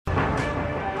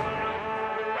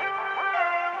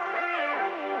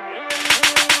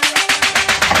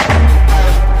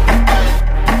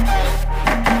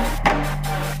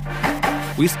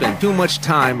We spend too much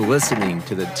time listening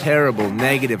to the terrible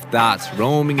negative thoughts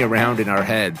roaming around in our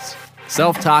heads.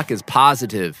 Self-talk is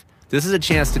positive. This is a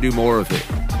chance to do more of it.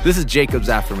 This is Jacob's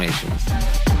Affirmations.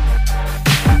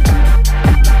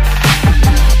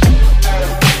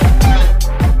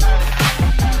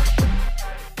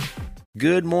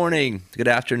 Good morning, good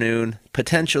afternoon,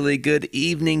 potentially good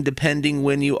evening, depending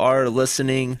when you are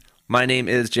listening. My name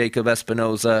is Jacob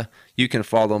Espinoza. You can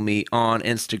follow me on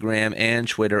Instagram and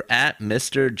Twitter at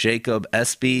Mr. Jacob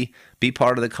SB. Be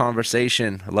part of the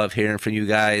conversation. I love hearing from you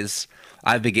guys.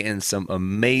 I've been getting some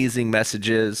amazing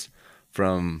messages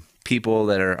from people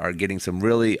that are getting some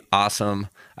really awesome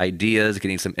ideas,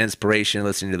 getting some inspiration,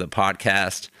 listening to the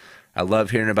podcast. I love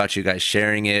hearing about you guys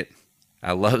sharing it.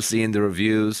 I love seeing the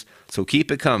reviews, so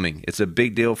keep it coming. It's a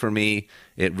big deal for me.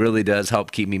 It really does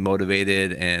help keep me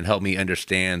motivated and help me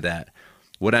understand that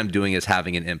what I'm doing is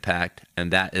having an impact,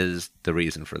 and that is the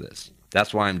reason for this.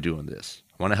 That's why I'm doing this.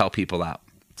 I want to help people out.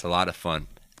 It's a lot of fun.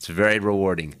 It's very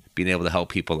rewarding being able to help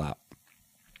people out.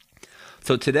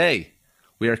 So today,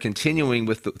 we are continuing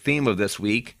with the theme of this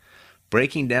week,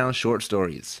 breaking down short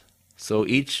stories. So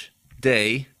each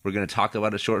day, we're going to talk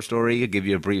about a short story, give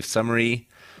you a brief summary,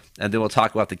 and then we'll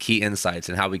talk about the key insights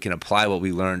and how we can apply what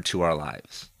we learned to our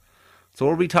lives. So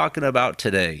what are we talking about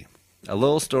today? A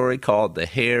little story called The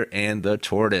Hare and the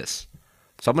Tortoise.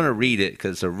 So I'm going to read it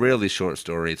because it's a really short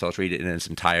story, so I'll read it in its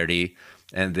entirety,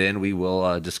 and then we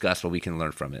will discuss what we can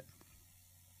learn from it.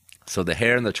 So The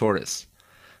Hare and the Tortoise.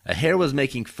 A hare was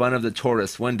making fun of the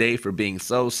tortoise one day for being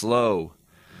so slow.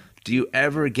 "Do you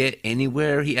ever get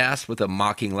anywhere?" he asked with a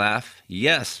mocking laugh.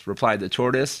 "Yes," replied the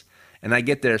tortoise, "and I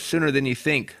get there sooner than you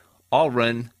think. I'll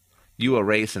run you a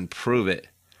race and prove it."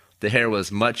 The hare was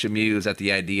much amused at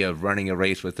the idea of running a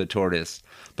race with the tortoise,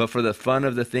 but for the fun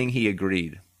of the thing he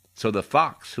agreed. So the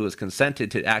fox, who was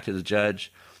consented to act as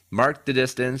judge, marked the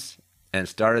distance and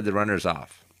started the runners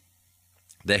off.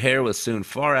 The hare was soon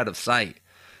far out of sight,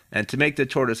 and to make the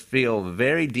tortoise feel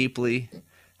very deeply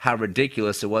how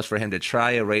ridiculous it was for him to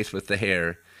try a race with the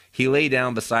hare, he lay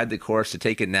down beside the course to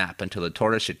take a nap until the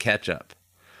tortoise should catch up.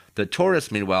 The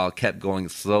tortoise, meanwhile, kept going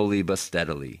slowly but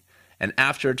steadily, and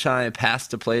after a time passed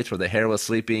the place where the hare was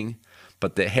sleeping,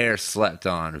 but the hare slept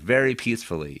on very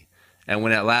peacefully, and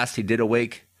when at last he did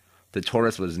awake, the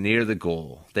tortoise was near the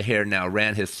goal. The hare now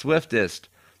ran his swiftest,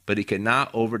 but he could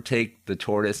not overtake the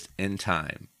tortoise in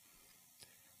time.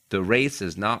 The race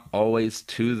is not always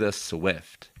to the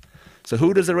swift. So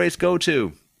who does the race go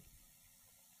to?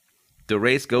 The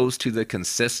race goes to the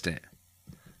consistent.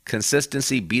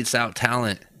 Consistency beats out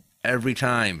talent. Every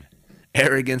time.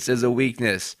 Arrogance is a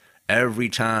weakness. Every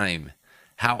time.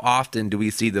 How often do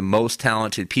we see the most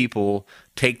talented people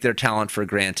take their talent for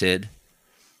granted,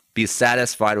 be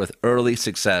satisfied with early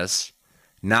success,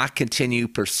 not continue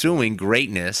pursuing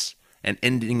greatness, and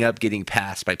ending up getting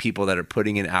passed by people that are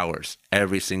putting in hours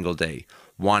every single day,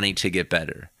 wanting to get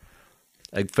better?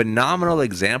 A phenomenal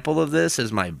example of this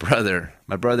is my brother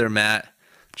Matt.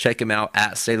 Check him out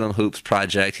at Salem Hoops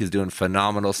Project. He's doing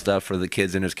phenomenal stuff for the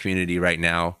kids in his community right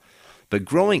now. But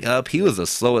growing up, he was the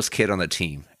slowest kid on the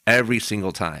team every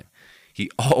single time. He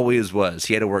always was.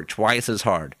 He had to work twice as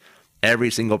hard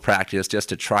every single practice just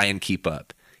to try and keep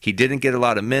up. He didn't get a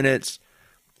lot of minutes.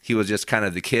 He was just kind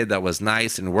of the kid that was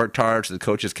nice and worked hard, so the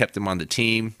coaches kept him on the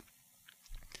team.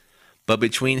 But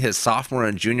between his sophomore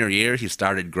and junior year, he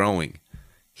started growing.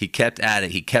 He kept at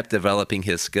it. He kept developing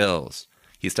his skills.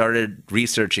 He started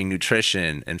researching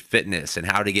nutrition and fitness and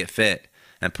how to get fit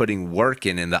and putting work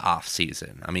in the off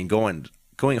season. I mean, going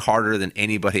harder than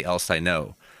anybody else I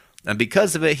know. And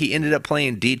because of it, he ended up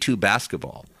playing D2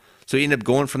 basketball. So he ended up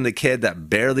going from the kid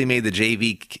that barely made the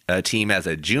JV team as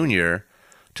a junior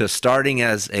to starting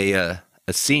as a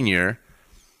senior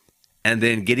and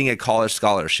then getting a college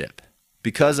scholarship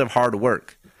because of hard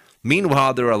work.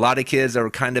 Meanwhile, there were a lot of kids that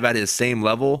were kind of at his same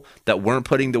level that weren't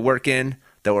putting the work in,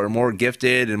 that were more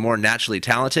gifted and more naturally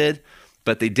talented,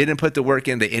 but they didn't put the work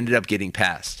in. They ended up getting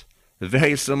passed.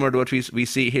 Very similar to what we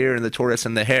see here in the tortoise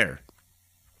and the hare.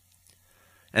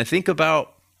 And think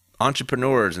about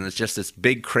entrepreneurs, and it's just this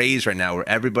big craze right now where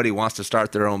everybody wants to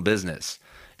start their own business.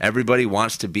 Everybody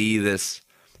wants to be this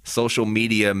social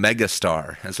media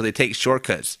megastar, and so they take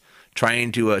shortcuts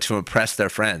trying to impress their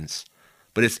friends.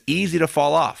 But it's easy to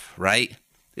fall off, right?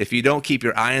 If you don't keep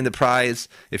your eye on the prize,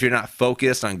 if you're not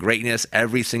focused on greatness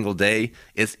every single day,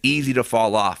 it's easy to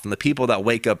fall off. And the people that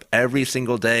wake up every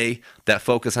single day, that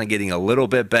focus on getting a little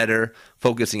bit better,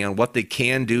 focusing on what they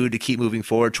can do to keep moving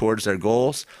forward towards their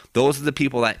goals, those are the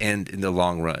people that end in the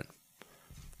long run.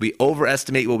 We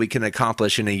overestimate what we can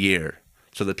accomplish in a year,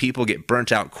 so the people get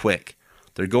burnt out quick.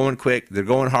 They're going quick, they're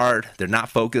going hard, they're not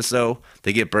focused though,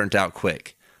 they get burnt out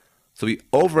quick. So we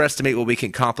overestimate what we can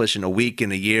accomplish in a week,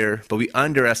 in a year, but we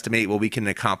underestimate what we can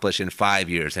accomplish in 5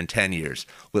 years and 10 years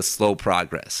with slow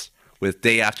progress, with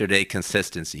day after day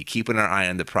consistency, keeping our eye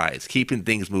on the prize, keeping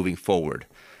things moving forward.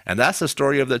 And that's the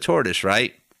story of the tortoise,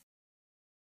 right?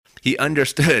 He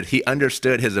understood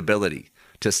his ability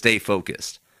to stay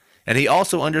focused. And he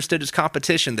also understood his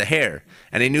competition, the hare,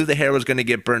 and he knew the hare was going to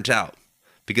get burnt out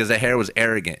because the hare was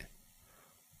arrogant.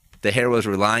 The hare was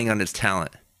relying on his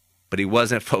talent. But he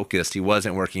wasn't focused, he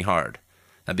wasn't working hard.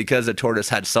 And because the tortoise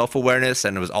had self-awareness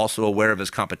and was also aware of his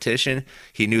competition,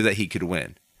 he knew that he could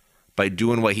win by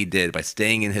doing what he did, by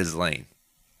staying in his lane.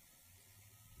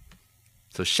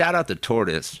 So shout out the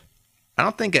tortoise. I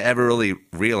don't think I ever really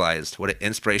realized what an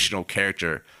inspirational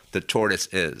character the tortoise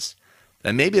is.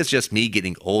 And maybe it's just me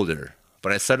getting older,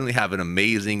 but I suddenly have an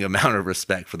amazing amount of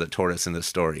respect for the tortoise in this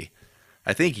story.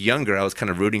 I think younger, I was kind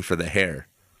of rooting for the hare,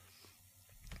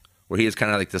 where he is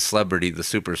kind of like the celebrity, the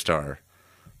superstar.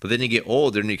 But then you get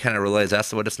older and you kind of realize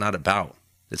that's what it's not about.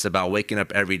 It's about waking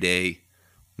up every day,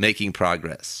 making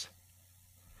progress.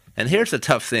 And here's the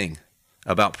tough thing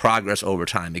about progress over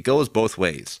time. It goes both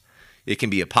ways. It can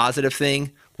be a positive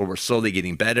thing where we're slowly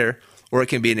getting better, or it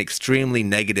can be an extremely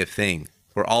negative thing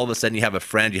where all of a sudden you have a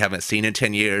friend you haven't seen in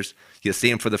 10 years, you see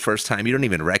him for the first time, you don't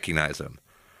even recognize him.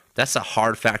 That's a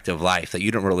hard fact of life that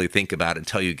you don't really think about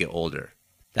until you get older.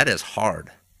 That is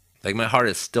hard. Like, my heart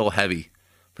is still heavy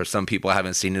for some people I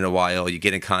haven't seen in a while. You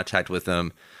get in contact with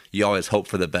them. You always hope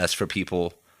for the best for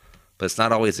people. But it's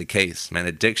not always the case, man.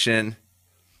 Addiction,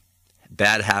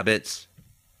 bad habits,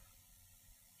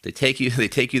 they take you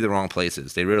the wrong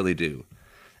places. They really do.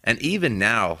 And even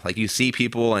now, like, you see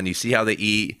people and you see how they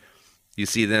eat. You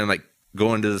see them, like,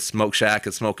 going to the smoke shack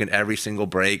and smoking every single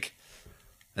break.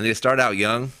 And they start out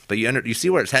young, but you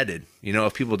see where it's headed. You know,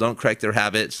 if people don't correct their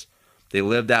habits, they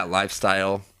live that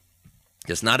lifestyle,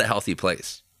 it's not a healthy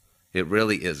place. It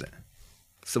really isn't.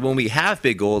 So when we have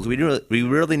big goals, we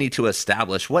really need to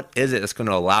establish what is it that's going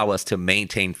to allow us to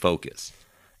maintain focus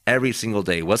every single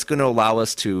day. What's going to allow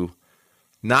us to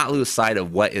not lose sight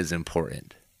of what is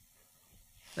important.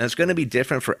 And it's going to be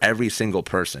different for every single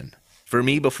person. For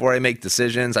me, before I make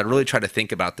decisions, I really try to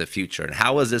think about the future. And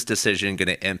how is this decision going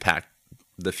to impact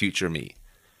the future me?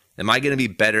 Am I going to be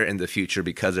better in the future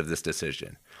because of this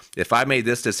decision? If I made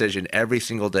this decision every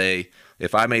single day,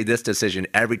 if I made this decision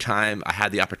every time I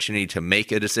had the opportunity to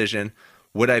make a decision,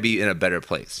 would I be in a better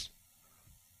place?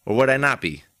 Or would I not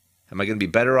be? Am I going to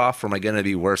be better off, or am I going to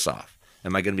be worse off?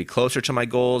 Am I going to be closer to my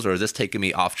goals, or is this taking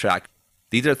me off track?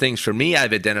 These are things for me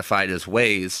I've identified as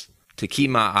ways to keep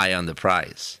my eye on the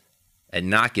prize and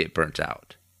not get burnt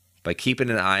out by keeping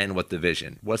an eye on what's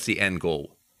the end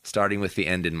goal, starting with the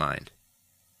end in mind.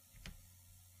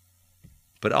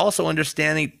 But also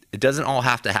understanding it doesn't all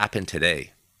have to happen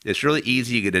today. It's really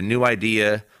easy. You get a new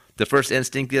idea. The first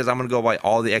instinct is I'm going to go buy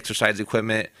all the exercise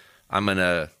equipment. I'm going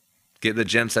to get the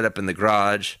gym set up in the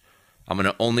garage. I'm going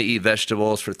to only eat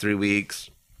vegetables for 3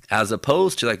 weeks. As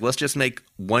opposed to, like, let's just make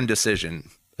one decision.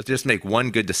 Let's just make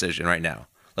one good decision right now.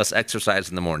 Let's exercise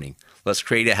in the morning. Let's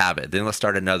create a habit. Then let's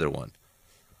start another one.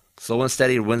 Slow and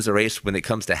steady wins the race when it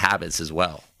comes to habits as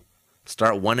well.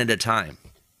 Start one at a time.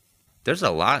 There's a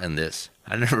lot in this.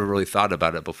 I never really thought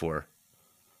about it before.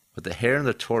 But the hare and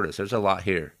the tortoise, there's a lot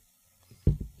here.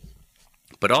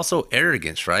 But also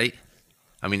arrogance, right?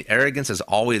 I mean, arrogance is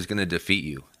always going to defeat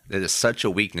you. It is such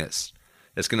a weakness.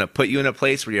 It's going to put you in a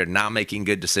place where you're not making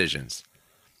good decisions.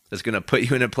 It's going to put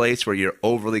you in a place where you're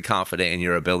overly confident in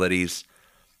your abilities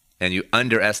and you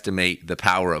underestimate the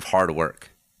power of hard work,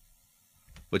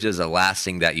 which is the last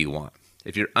thing that you want.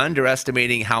 If you're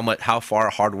underestimating how far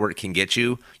hard work can get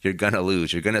you, you're going to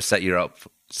lose. You're going to set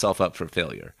yourself up for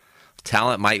failure.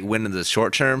 Talent might win in the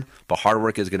short term, but hard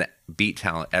work is going to beat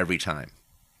talent every time.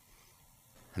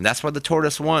 And that's why the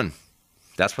tortoise won.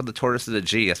 That's why the tortoise is a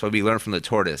G. That's what we learn from the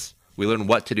tortoise. We learn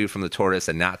what to do from the tortoise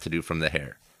and not to do from the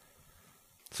hare.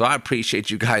 So I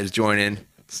appreciate you guys joining,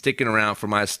 sticking around for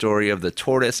my story of the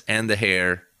tortoise and the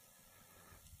hare.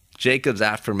 Jacob's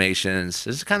affirmations.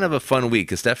 This is kind of a fun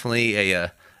week. It's definitely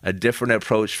a different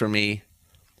approach for me.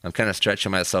 I'm kind of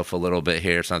stretching myself a little bit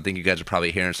here, so I think you guys are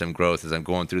probably hearing some growth as I'm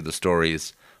going through the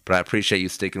stories. But I appreciate you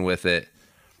sticking with it.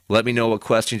 Let me know what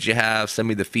questions you have. Send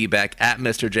me the feedback at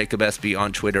Mr. Jacob SB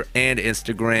on Twitter and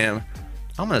Instagram.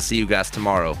 I'm going to see you guys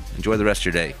tomorrow. Enjoy the rest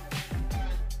of your day.